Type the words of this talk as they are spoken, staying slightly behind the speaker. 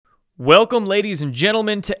Welcome, ladies and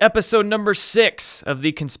gentlemen, to episode number 6 of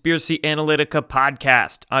the Conspiracy Analytica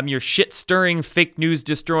podcast. I'm your shit-stirring, fake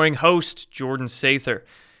news-destroying host, Jordan Sather.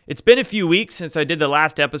 It's been a few weeks since I did the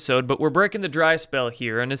last episode, but we're breaking the dry spell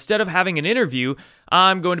here, and instead of having an interview,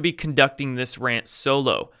 I'm going to be conducting this rant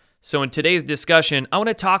solo. So in today's discussion, I want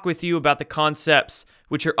to talk with you about the concepts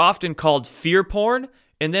which are often called fear porn,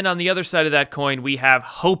 and then on the other side of that coin, we have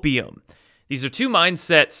hopium. These are two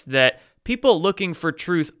mindsets that people looking for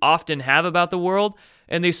truth often have about the world,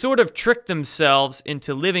 and they sort of trick themselves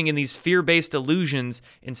into living in these fear-based illusions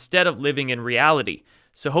instead of living in reality.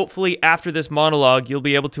 So hopefully after this monologue, you'll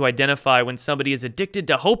be able to identify when somebody is addicted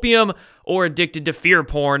to hopium or addicted to fear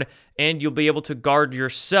porn, and you'll be able to guard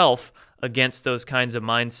yourself against those kinds of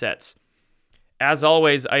mindsets. As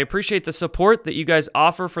always, I appreciate the support that you guys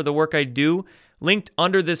offer for the work I do. Linked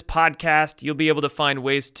under this podcast, you'll be able to find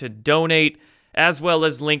ways to donate, as well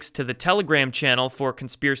as links to the Telegram channel for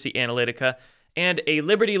Conspiracy Analytica, and a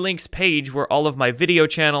Liberty Links page where all of my video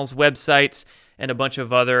channels, websites, and a bunch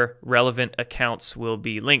of other relevant accounts will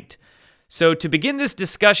be linked. So to begin this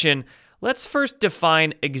discussion, let's first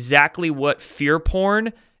define exactly what fear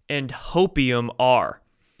porn and hopium are.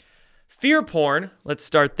 Fear porn, let's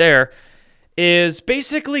start there, is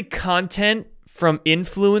basically content from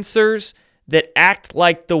influencers that act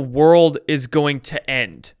like the world is going to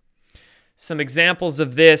end. Some examples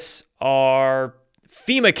of this are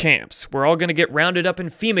FEMA camps. We're all going to get rounded up in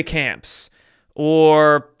FEMA camps.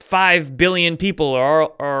 Or 5 billion people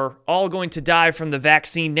are all going to die from the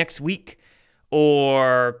vaccine next week.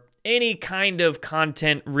 Or any kind of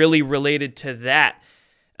content really related to that.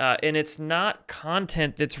 And it's not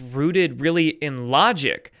content that's rooted really in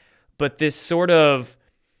logic, but this sort of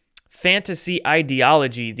fantasy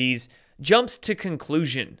ideology, these jumps to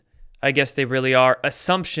conclusion. I guess they really are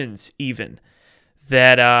assumptions even,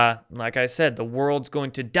 that, like I said, the world's going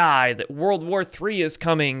to die, that World War III is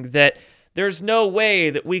coming, that there's no way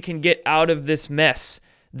that we can get out of this mess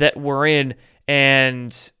that we're in,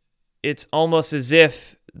 and it's almost as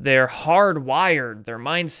if they're hardwired, their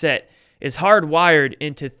mindset is hardwired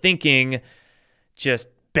into thinking just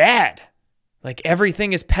bad, like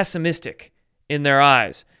everything is pessimistic in their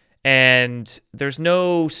eyes, and there's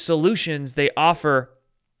no solutions they offer.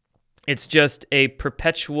 It's just a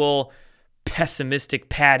perpetual pessimistic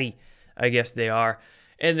patty, I guess they are.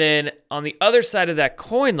 And then on the other side of that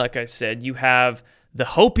coin, like I said, you have the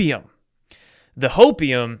hopium. The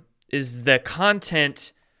hopium is the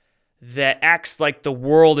content that acts like the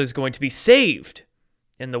world is going to be saved.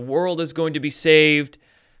 And the world is going to be saved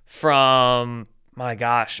from, my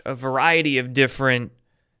gosh, a variety of different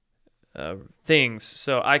things.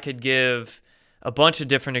 So I could give a bunch of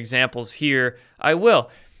different examples here. I will.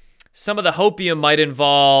 Some of the hopium might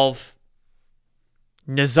involve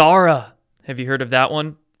Nazara. Have you heard of that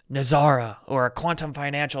one? Nazara, or a quantum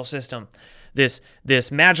financial system. This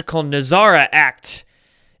magical Nazara Act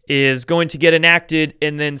is going to get enacted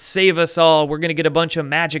and then save us all. We're going to get a bunch of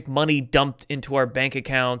magic money dumped into our bank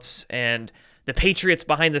accounts, and the patriots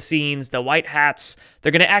behind the scenes, the white hats,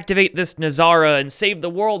 they're going to activate this Nazara and save the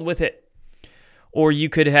world with it. Or you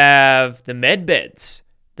could have the med beds.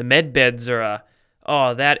 The med beds are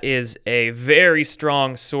that is a very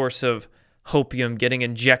strong source of hopium getting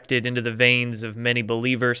injected into the veins of many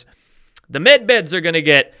believers. The med beds are going to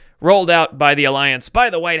get rolled out by the Alliance, by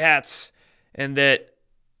the white hats, and that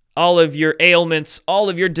all of your ailments, all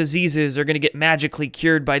of your diseases are going to get magically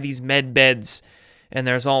cured by these med beds. And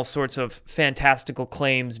there's all sorts of fantastical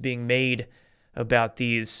claims being made about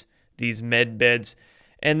these med beds.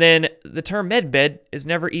 And then the term medbed is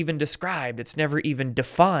never even described. It's never even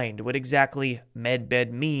defined what exactly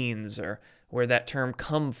medbed means or where that term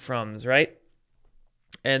comes from, right?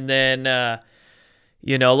 And then, a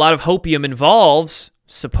lot of hopium involves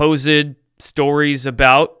supposed stories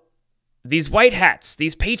about these white hats,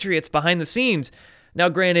 these patriots behind the scenes. Now,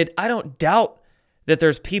 granted, I don't doubt that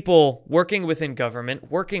there's people working within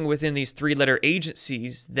government, working within these 3-letter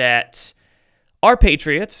agencies that are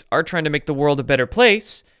patriots, are trying to make the world a better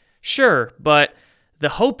place, sure, but the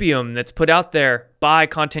hopium that's put out there by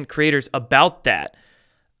content creators about that,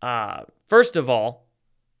 first of all,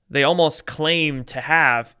 they almost claim to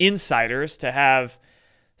have insiders, to have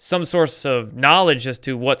some source of knowledge as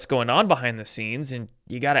to what's going on behind the scenes, and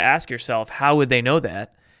you got to ask yourself, how would they know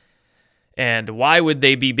that? And why would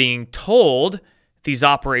they be being told these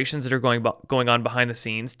operations that are going on behind the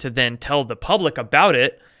scenes to then tell the public about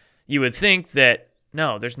it? You would think that,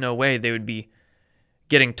 no, there's no way they would be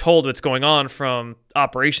getting told what's going on from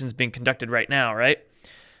operations being conducted right now, right?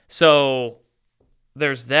 So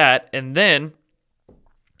there's that. And then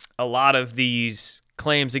a lot of these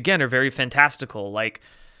claims, again, are very fantastical, like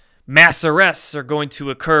mass arrests are going to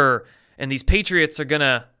occur, and these patriots are going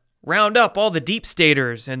to round up all the deep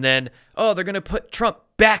staters, and then, they're going to put Trump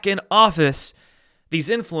back in office. These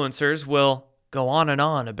influencers will go on and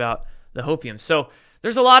on about the hopium. So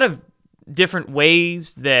there's a lot of different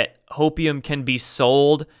ways that hopium can be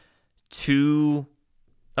sold to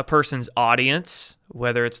a person's audience,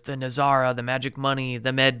 whether it's the Nazara, the magic money,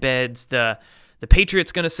 the med beds, the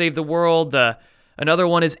Patriot's going to save the world, another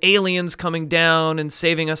one is aliens coming down and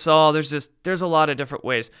saving us all. There's a lot of different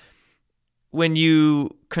ways. When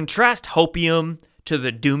you contrast hopium to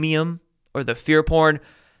the doomium or the fear porn,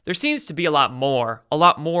 there seems to be a lot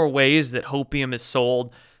more ways that hopium is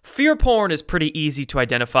sold. Fear porn is pretty easy to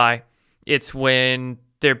identify. It's when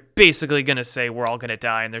they're basically going to say we're all going to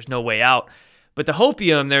die and there's no way out. But the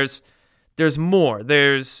hopium, there's more.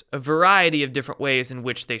 There's a variety of different ways in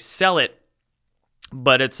which they sell it,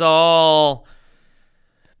 but it's all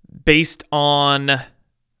based on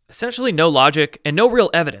essentially no logic and no real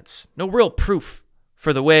evidence, no real proof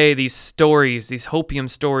for the way these hopium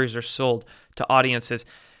stories are sold to audiences.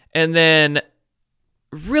 And then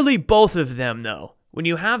really both of them, though, when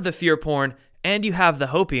you have the fear porn and you have the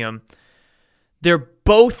hopium, they're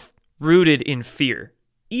both rooted in fear.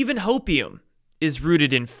 Even hopium is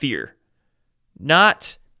rooted in fear.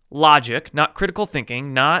 Not logic, not critical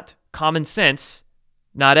thinking, not common sense,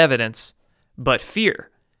 not evidence, but fear.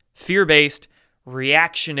 Fear-based,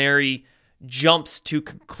 reactionary jumps to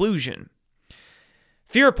conclusion.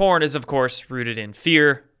 Fear porn is, of course, rooted in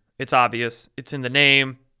fear. It's obvious. It's in the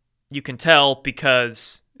name. You can tell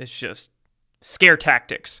because it's just scare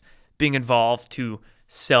tactics being involved to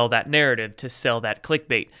sell that narrative, to sell that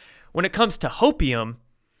clickbait. When it comes to hopium,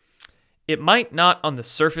 it might not on the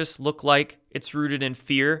surface look like it's rooted in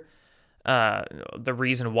fear. The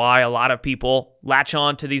reason why a lot of people latch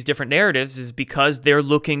on to these different narratives is because they're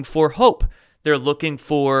looking for hope. They're looking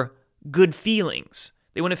for good feelings.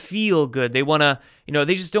 They want to feel good. They want to,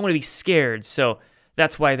 they just don't want to be scared. So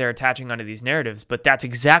that's why they're attaching onto these narratives. But that's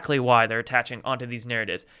exactly why they're attaching onto these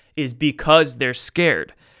narratives, is because they're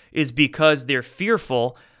scared, is because they're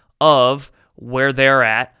fearful of where they're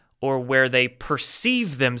at, or where they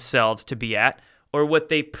perceive themselves to be at, or what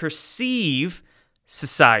they perceive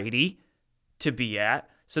society to be at.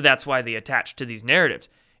 So that's why they attach to these narratives.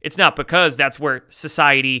 It's not because that's where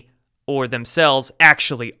society or themselves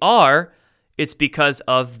actually are. It's because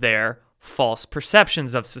of their false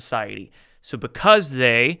perceptions of society. So because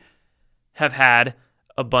they have had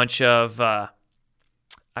a bunch of,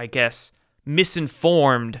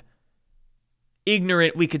 misinformed,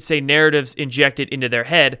 ignorant, we could say, narratives injected into their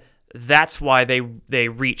head, that's why they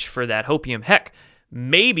reach for that hopium. Heck,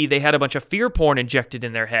 maybe they had a bunch of fear porn injected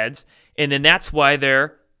in their heads, and then that's why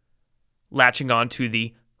they're latching on to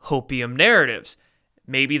the hopium narratives.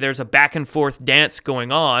 Maybe there's a back and forth dance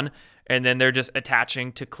going on, and then they're just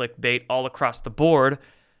attaching to clickbait all across the board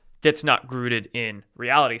that's not rooted in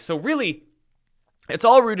reality. So really, it's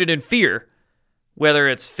all rooted in fear, whether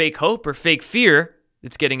it's fake hope or fake fear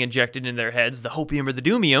that's getting injected in their heads, the hopium or the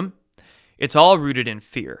doomium. It's all rooted in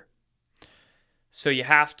fear. So you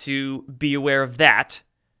have to be aware of that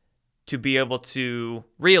to be able to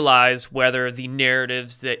realize whether the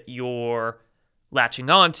narratives that you're latching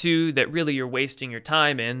onto, that really you're wasting your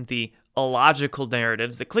time in, the illogical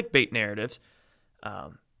narratives, the clickbait narratives,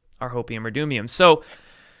 are hopium or doomium. So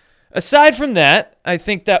aside from that, I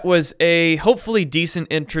think that was a hopefully decent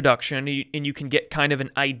introduction, and you can get kind of an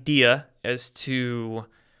idea as to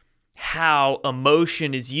how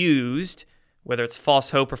emotion is used, whether it's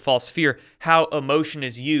false hope or false fear, how emotion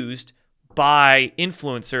is used by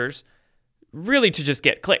influencers really to just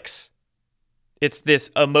get clicks. It's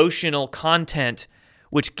this emotional content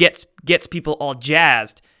which gets people all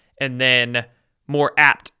jazzed and then more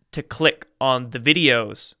apt to click on the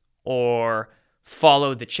videos or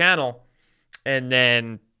follow the channel. And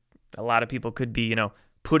then a lot of people could be,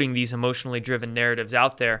 putting these emotionally driven narratives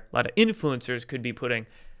out there. A lot of influencers could be putting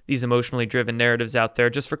these emotionally driven narratives out there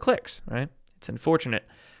just for clicks, right? It's unfortunate,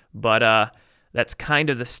 but that's kind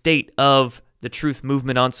of the state of the truth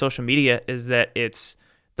movement on social media, is that it's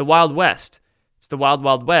the Wild West. It's the Wild,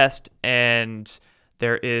 Wild West, and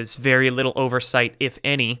there is very little oversight, if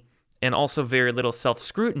any, and also very little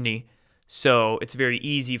self-scrutiny. So it's very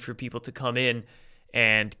easy for people to come in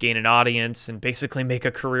and gain an audience and basically make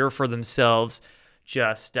a career for themselves,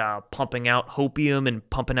 just pumping out hopium and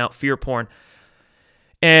pumping out fear porn.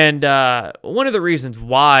 And one of the reasons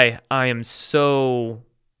why I am so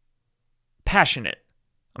passionate,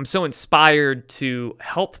 I'm so inspired to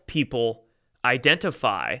help people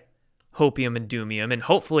identify hopium and doomium and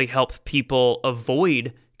hopefully help people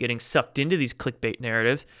avoid getting sucked into these clickbait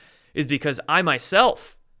narratives, is because I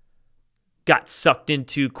myself got sucked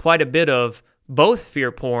into quite a bit of both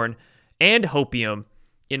fear porn and hopium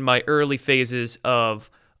in my early phases of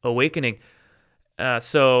awakening.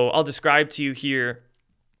 So I'll describe to you here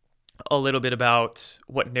a little bit about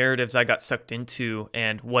what narratives I got sucked into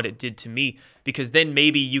and what it did to me, because then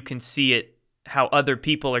maybe you can see it, how other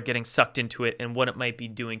people are getting sucked into it and what it might be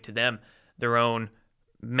doing to them, their own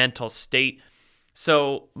mental state.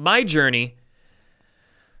 So my journey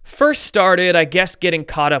first started, I guess, getting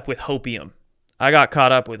caught up with hopium. I got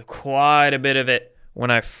caught up with quite a bit of it when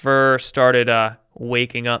I first started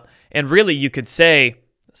waking up. And really, you could say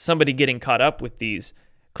somebody getting caught up with these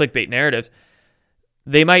clickbait narratives,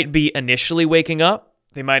 they might be initially waking up.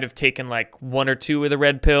 They might have taken like one or two of the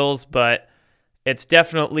red pills, but it's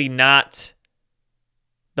definitely not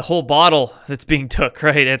the whole bottle that's being took,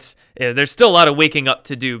 right? There's still a lot of waking up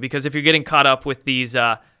to do, because if you're getting caught up with these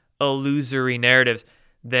illusory narratives,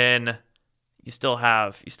 then you still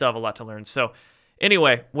have a lot to learn. So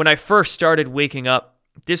anyway, when I first started waking up,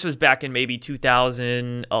 this was back in maybe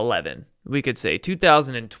 2011, we could say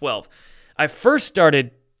 2012. I first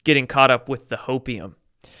started getting caught up with the hopium.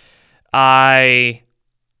 I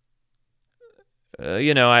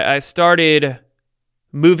started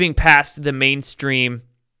moving past the mainstream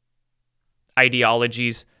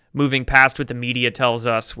ideologies, moving past what the media tells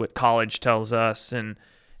us, what college tells us, and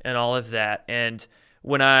all of that. And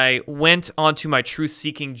when I went onto my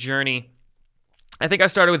truth-seeking journey, I think I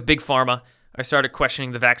started with Big Pharma. I started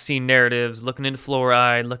questioning the vaccine narratives, looking into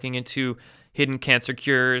fluoride, looking into hidden cancer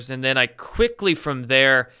cures, and then I quickly from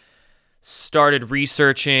there started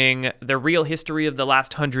researching the real history of the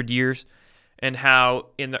last 100 years and how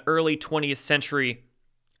in the early 20th century,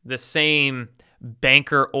 the same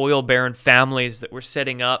banker oil baron families that were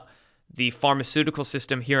setting up the pharmaceutical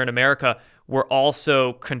system here in America were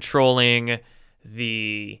also controlling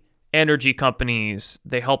the energy companies.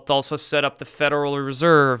 They helped also set up the Federal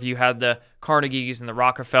Reserve. You had the Carnegies and the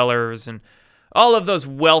Rockefellers and all of those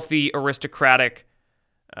wealthy, aristocratic,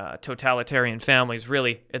 totalitarian families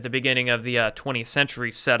really at the beginning of the 20th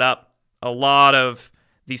century set up a lot of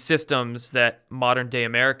these systems that modern day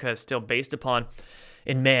America is still based upon.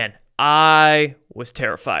 And man, I was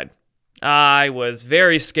terrified. I was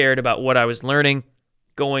very scared about what I was learning,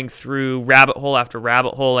 going through rabbit hole after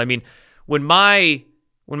rabbit hole. I mean, when my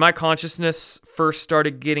consciousness first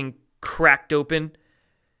started getting cracked open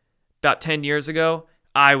about 10 years ago,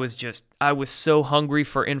 I was so hungry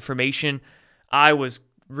for information. I was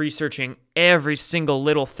researching every single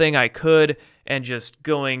little thing I could and just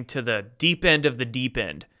going to the deep end of the deep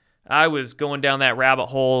end. I was going down that rabbit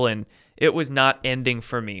hole and it was not ending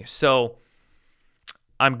for me. So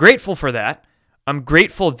I'm grateful for that. I'm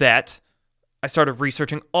grateful that I started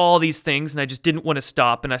researching all these things and I just didn't want to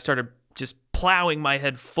stop, and I started just plowing my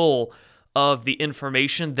head full of the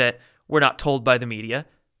information that we're not told by the media,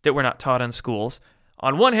 that we're not taught in schools.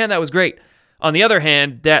 On one hand, that was great. On the other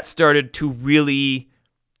hand, that started to really,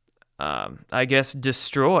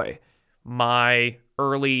 destroy my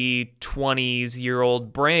early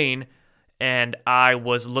 20s-year-old brain, and I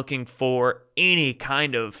was looking for any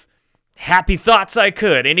kind of happy thoughts I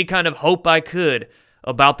could, any kind of hope I could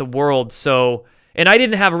about the world. So, and I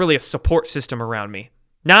didn't have really a support system around me.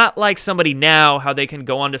 Not like somebody now, how they can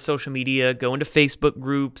go onto social media, go into Facebook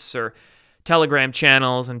groups or Telegram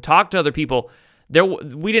channels and talk to other people.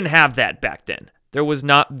 We didn't have that back then. There was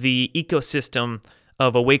not the ecosystem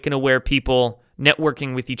of awake and aware people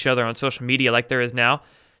networking with each other on social media like there is now.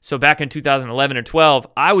 So back in 2011 or 12,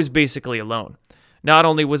 I was basically alone. Not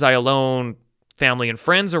only was I alone, family and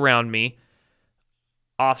friends around me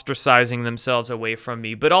ostracizing themselves away from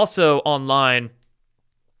me, but also online,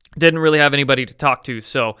 didn't really have anybody to talk to.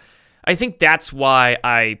 So I think that's why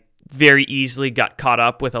I very easily got caught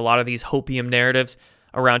up with a lot of these hopium narratives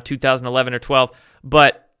around 2011 or 12.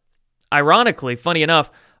 But ironically, funny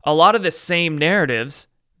enough, a lot of the same narratives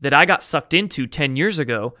that I got sucked into 10 years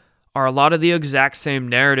ago are a lot of the exact same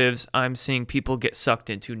narratives I'm seeing people get sucked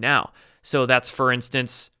into now. So that's, for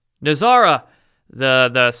instance, Nazara,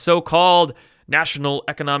 the so-called National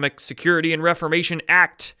Economic Security and Reformation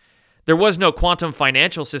Act. There was no quantum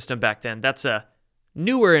financial system back then. That's a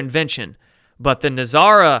newer invention. But the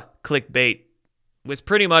Nazara clickbait was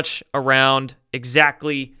pretty much around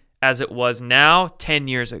exactly as it was now 10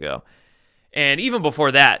 years ago. And even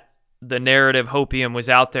before that, the narrative hopium was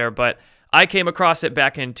out there. But I came across it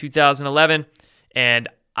back in 2011, and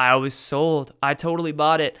I was sold. I totally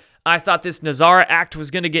bought it. I thought this Nazara Act was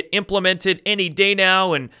going to get implemented any day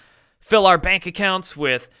now and fill our bank accounts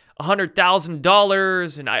with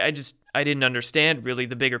 $100,000, and I didn't understand really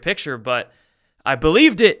the bigger picture, but I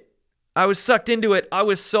believed it. I was sucked into it. I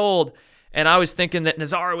was sold, And I was thinking that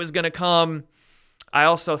Nazara was going to come. I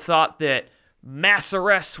also thought that mass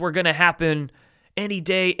arrests were going to happen any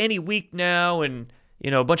day, any week now. And,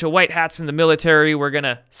 a bunch of white hats in the military were going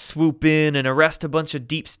to swoop in and arrest a bunch of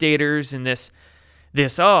deep staters. And it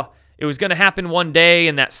was going to happen one day.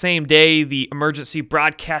 And that same day, the emergency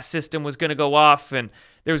broadcast system was going to go off. And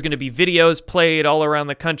there was going to be videos played all around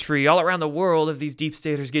the country, all around the world of these deep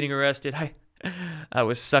staters getting arrested. I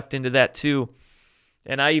was sucked into that too.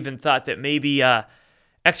 And I even thought that maybe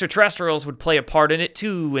extraterrestrials would play a part in it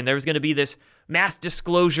too, and there was going to be this mass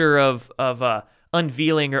disclosure of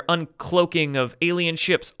unveiling or uncloaking of alien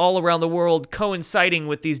ships all around the world coinciding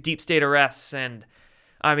with these deep state arrests. And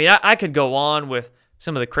I could go on with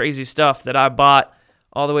some of the crazy stuff that I bought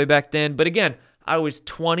all the way back then. But again, I was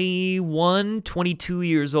 21, 22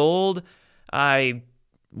 years old. I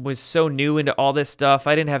was so new into all this stuff.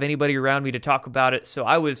 I didn't have anybody around me to talk about it, so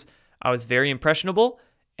I was very impressionable,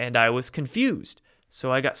 and I was confused.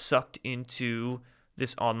 So I got sucked into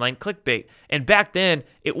this online clickbait. And back then,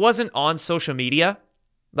 it wasn't on social media.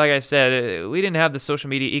 Like I said, we didn't have the social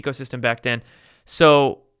media ecosystem back then.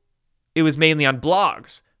 So it was mainly on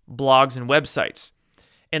blogs and websites.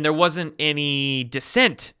 And there wasn't any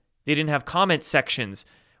dissent. They didn't have comment sections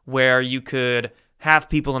where you could have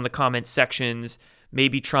people in the comment sections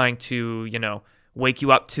maybe trying to, wake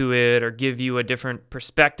you up to it or give you a different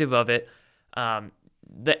perspective of it.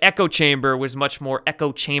 The echo chamber was much more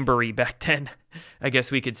echo chambery back then, I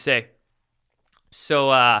guess we could say. So,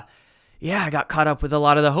 I got caught up with a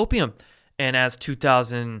lot of the Hopium. And as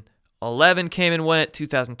 2011 came and went,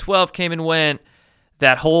 2012 came and went,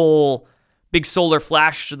 that whole big solar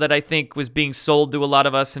flash that I think was being sold to a lot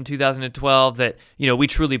of us in 2012 that, we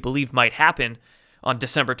truly believe might happen on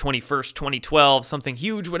December 21st, 2012, something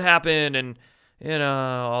huge would happen and,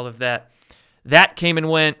 all of that. That came and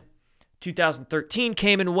went. 2013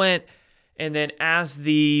 came and went. And then as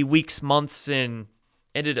the weeks, months, and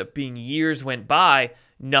ended up being years went by,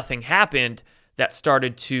 nothing happened. That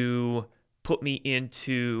started to put me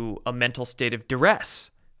into a mental state of duress.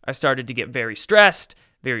 I started to get very stressed,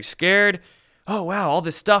 very scared. Oh, wow, all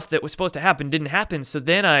this stuff that was supposed to happen didn't happen. So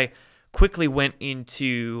then I quickly went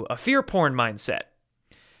into a fear porn mindset.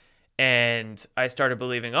 And I started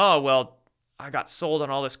believing, oh, well, I got sold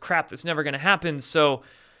on all this crap that's never going to happen. So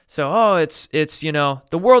it's the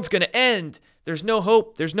world's going to end. There's no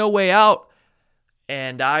hope. There's no way out.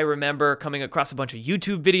 And I remember coming across a bunch of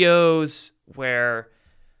YouTube videos where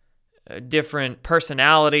different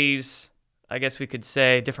personalities, I guess we could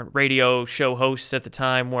say, different radio show hosts at the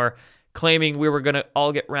time were claiming we were going to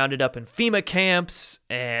all get rounded up in FEMA camps.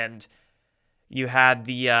 And you had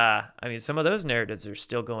some of those narratives are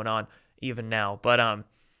still going on even now. But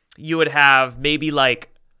you would have maybe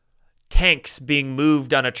like tanks being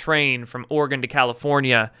moved on a train from Oregon to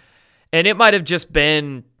California. And it might have just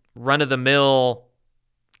been run-of-the-mill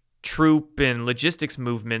troop and logistics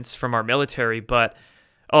movements from our military. But,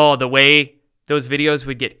 the way those videos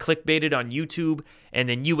would get clickbaited on YouTube, and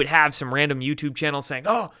then you would have some random YouTube channel saying,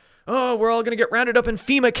 oh, we're all going to get rounded up in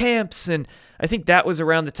FEMA camps. And I think that was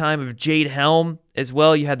around the time of Jade Helm as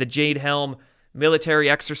well. You had the Jade Helm military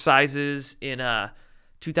exercises in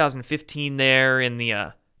 2015 there in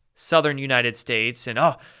the southern United States. And,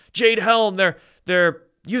 Jade Helm, they're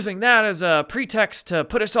using that as a pretext to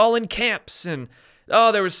put us all in camps. And,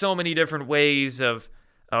 there was so many different ways of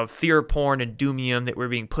fear porn and doomium that were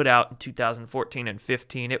being put out in 2014 and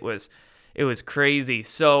 15. It was crazy.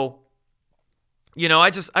 So,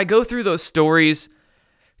 I go through those stories,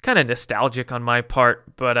 kind of nostalgic on my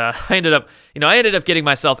part, but I ended up getting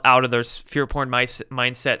myself out of those fear porn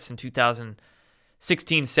mindsets in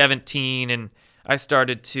 2016, 17, and I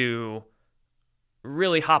started to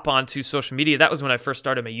really hop onto social media. That was when I first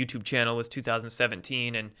started my YouTube channel, was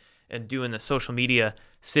 2017, and doing the social media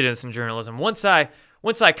citizen journalism. Once I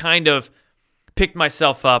kind of picked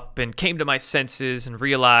myself up and came to my senses and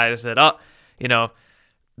realized that,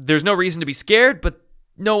 there's no reason to be scared, but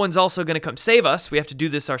no one's also going to come save us. We have to do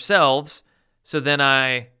this ourselves. So then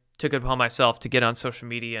I took it upon myself to get on social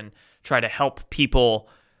media and try to help people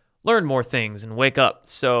learn more things and wake up.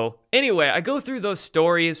 So anyway, I go through those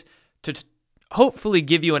stories to hopefully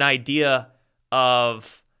give you an idea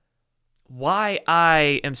of why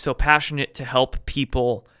I am so passionate to help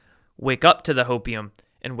people wake up to the Hopium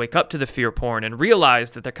and wake up to the fear porn and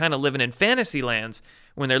realize that they're kind of living in fantasy lands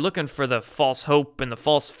when they're looking for the false hope and the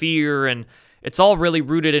false fear, and it's all really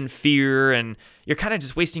rooted in fear, and you're kind of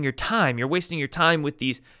just wasting your time. You're wasting your time with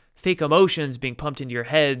these fake emotions being pumped into your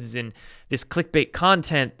heads and this clickbait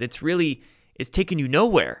content that's really is taking you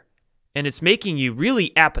nowhere, and it's making you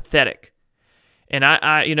really apathetic. And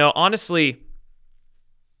I honestly,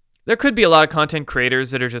 there could be a lot of content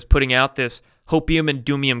creators that are just putting out this hopium and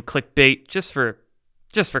doomium clickbait just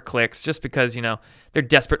for clicks, just because, they're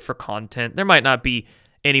desperate for content. There might not be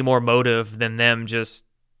any more motive than them just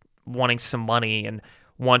wanting some money and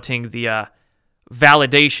wanting the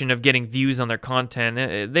validation of getting views on their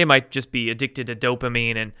content. They might just be addicted to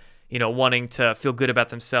dopamine and, wanting to feel good about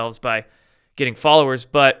themselves by getting followers.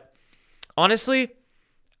 But honestly,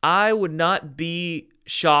 I would not be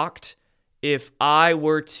shocked if I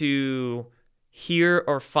were to hear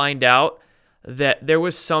or find out that there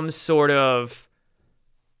was some sort of,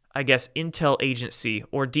 I guess, intel agency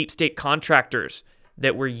or deep state contractors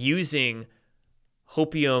that were using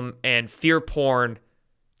hopium and fear porn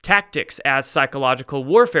tactics as psychological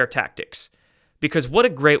warfare tactics. Because what a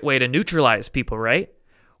great way to neutralize people, right?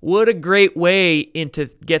 What a great way to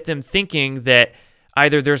get them thinking that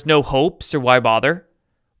either there's no hope, so why bother?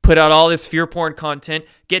 Put out all this fear porn content,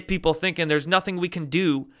 get people thinking there's nothing we can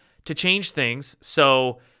do to change things,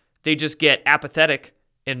 so they just get apathetic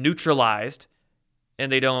and neutralized,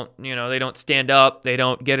 and they don't stand up, they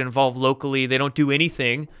don't get involved locally, they don't do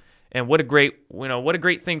anything. And what a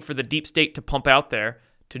great thing for the deep state to pump out there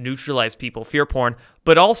to neutralize people, fear porn,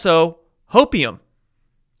 but also hopium.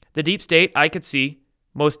 The deep state, I could see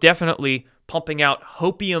most definitely pumping out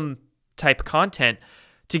hopium type content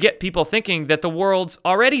to get people thinking that the world's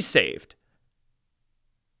already saved.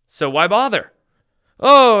 So why bother?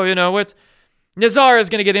 Oh, what Nazar is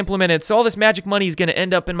going to get implemented, so all this magic money is going to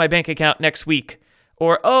end up in my bank account next week.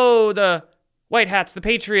 Or, oh, the White Hats, the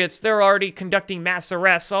Patriots, they're already conducting mass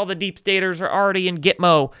arrests. All the deep staters are already in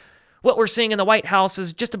Gitmo. What we're seeing in the White House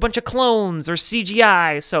is just a bunch of clones or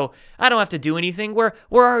CGI, so I don't have to do anything. We're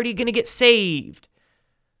already going to get saved.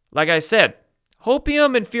 Like I said,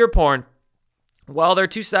 hopium and fear porn, while they're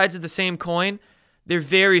two sides of the same coin, they're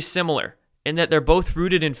very similar in that they're both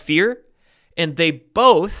rooted in fear, and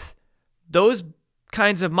those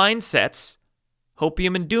kinds of mindsets,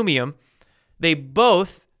 hopium and doomium, they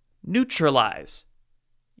both neutralize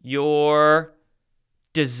your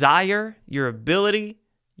desire, your ability,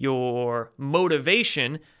 your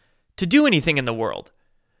motivation to do anything in the world.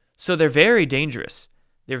 So they're very dangerous.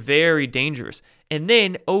 They're very dangerous. And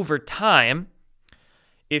then over time,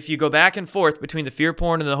 if you go back and forth between the fear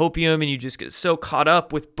porn and the hopium and you just get so caught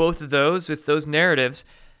up with both of those, with those narratives,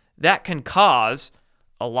 that can cause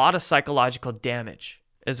a lot of psychological damage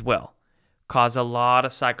as well. Cause a lot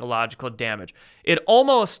of psychological damage. It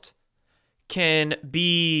almost can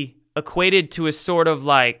be equated to a sort of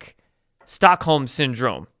like Stockholm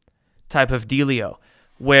syndrome type of dealio,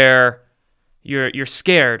 where you're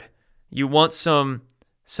scared, you want some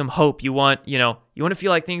hope, you want to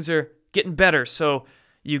feel like things are getting better, so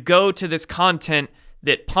you go to this content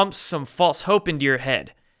that pumps some false hope into your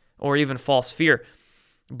head, or even false fear.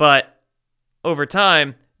 But over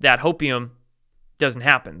time, that hopium doesn't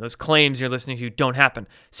happen. Those claims you're listening to don't happen.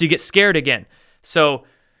 So you get scared again. So,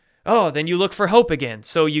 then you look for hope again.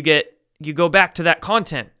 So you go back to that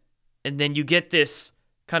content, and then you get this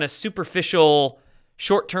kind of superficial,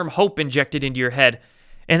 short-term hope injected into your head,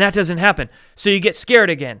 and that doesn't happen. So you get scared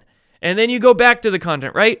again, and then you go back to the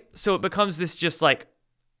content, right? So it becomes this just like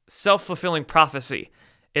self-fulfilling prophecy.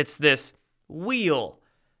 It's this wheel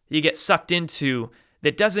you get sucked into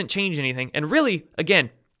that doesn't change anything. And really, again,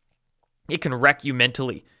 it can wreck you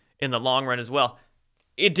mentally in the long run as well.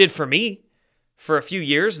 It did for me. For a few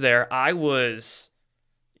years there, I was,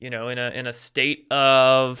 in a state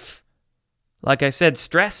of, like I said,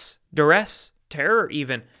 stress, duress, terror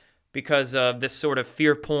even, because of this sort of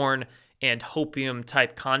fear porn and hopium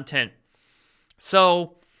type content.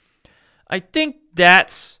 So I think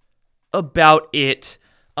that's about it.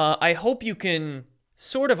 I hope you can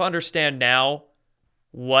sort of understand now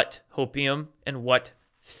what hopium and what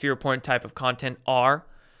fear porn type of content are.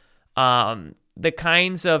 The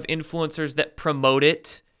kinds of influencers that promote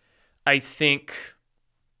it, I think,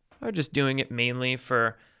 are just doing it mainly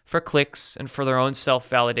for clicks and for their own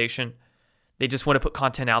self-validation. They just want to put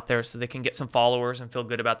content out there so they can get some followers and feel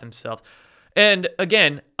good about themselves. And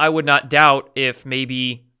again, I would not doubt if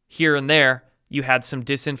maybe here and there you had some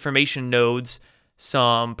disinformation nodes,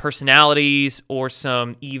 some personalities, or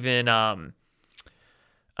some even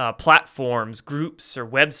platforms, groups, or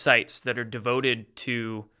websites that are devoted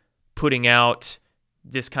to putting out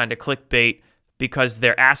this kind of clickbait because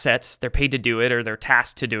they're assets, they're paid to do it, or they're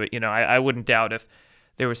tasked to do it. I wouldn't doubt if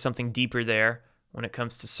there was something deeper there when it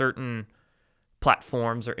comes to certain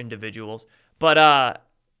platforms or individuals. But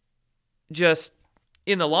just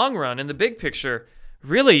in the long run, in the big picture,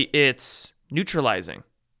 really it's neutralizing.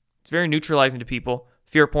 It's very neutralizing to people.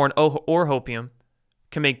 Fear porn or hopium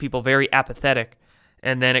can make people very apathetic.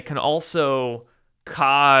 And then it can also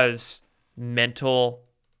cause mental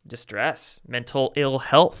distress, mental ill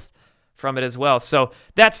health from it as well. So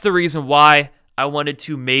that's the reason why I wanted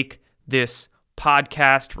to make this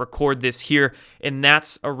podcast, record this here, and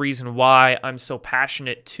that's a reason why I'm so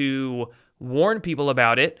passionate to warn people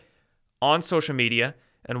about it on social media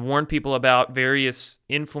and warn people about various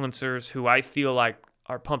influencers who I feel like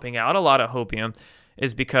are pumping out a lot of hopium,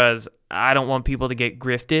 is because I don't want people to get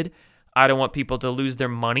grifted. I don't want people to lose their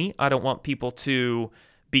money. I don't want people to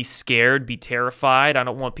be scared, be terrified. I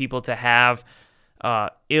don't want people to have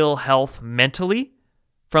ill health mentally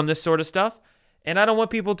from this sort of stuff. And I don't want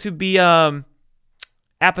people to be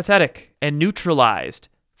apathetic and neutralized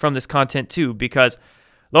from this content too, because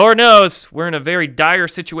Lord knows we're in a very dire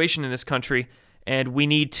situation in this country, and we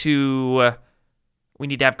need to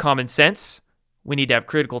have common sense. We need to have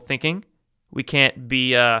critical thinking. We can't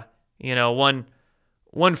be,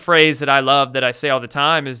 one phrase that I love that I say all the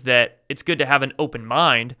time is that it's good to have an open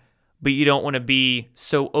mind, but you don't want to be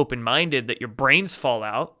so open-minded that your brains fall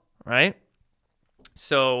out, right?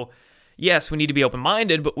 So, yes, we need to be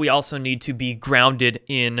open-minded, but we also need to be grounded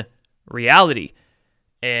in reality.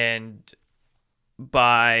 And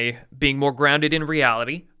by being more grounded in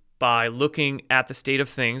reality, by looking at the state of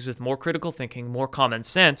things with more critical thinking, more common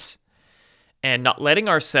sense, and not letting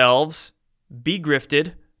ourselves be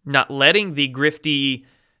grifted, not letting the grifty,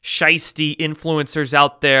 shisty influencers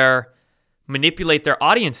out there manipulate their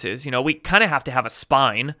audiences. We kind of have to have a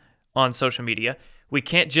spine on social media. We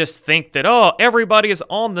can't just think that, everybody is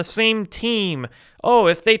on the same team.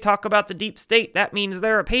 If they talk about the deep state, that means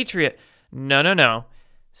they're a patriot. No.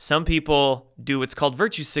 Some people do what's called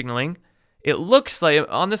virtue signaling. It looks like,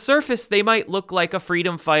 on the surface, they might look like a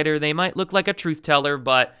freedom fighter. They might look like a truth teller,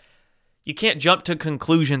 but you can't jump to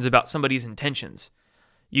conclusions about somebody's intentions.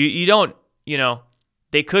 You don't,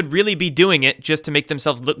 they could really be doing it just to make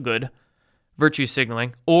themselves look good, virtue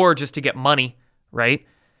signaling, or just to get money, right?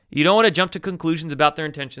 You don't want to jump to conclusions about their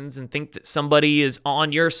intentions and think that somebody is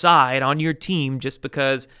on your side, on your team, just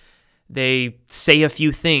because they say a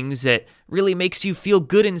few things that really makes you feel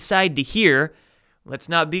good inside to hear. Let's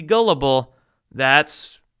not be gullible.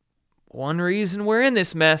 That's one reason we're in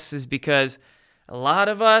this mess, is because a lot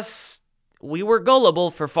of us, we were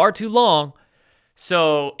gullible for far too long.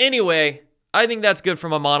 So anyway, I think that's good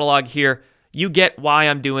from a monologue here. You get why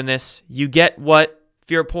I'm doing this. You get what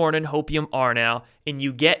fear porn and hopium are now. And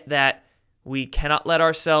you get that we cannot let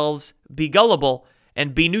ourselves be gullible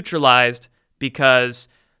and be neutralized, because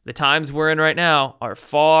the times we're in right now are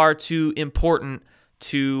far too important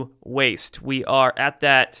to waste. We are at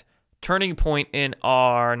that turning point in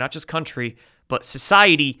our, not just country, but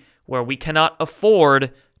society, where we cannot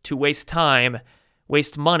afford to waste time,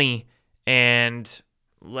 waste money, and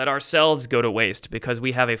let ourselves go to waste, because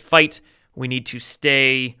we have a fight we need to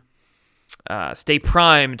stay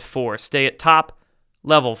primed for, stay at top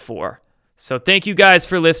level for. So thank you guys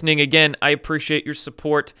for listening. Again, I appreciate your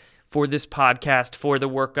support for this podcast, for the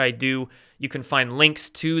work I do. You can find links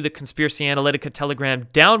to the Conspiracy Analytica Telegram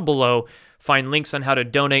down below. Find links on how to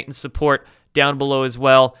donate and support down below as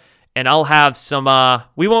well. And I'll have some,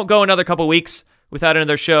 we won't go another couple weeks without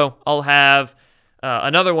another show. I'll have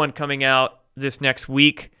another one coming out this next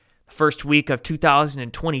week, the first week of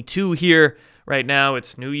 2022 here. Right now,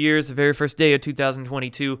 it's New Year's, the very first day of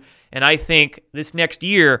 2022. And I think this next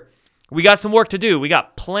year, we got some work to do. We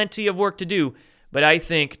got plenty of work to do. But I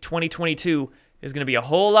think 2022 is going to be a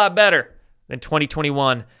whole lot better than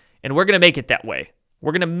 2021. And we're going to make it that way.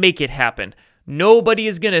 We're going to make it happen. Nobody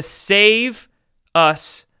is going to save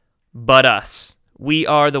us but us. We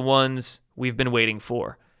are the ones we've been waiting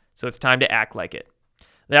for. So it's time to act like it.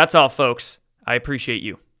 That's all, folks. I appreciate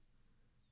you.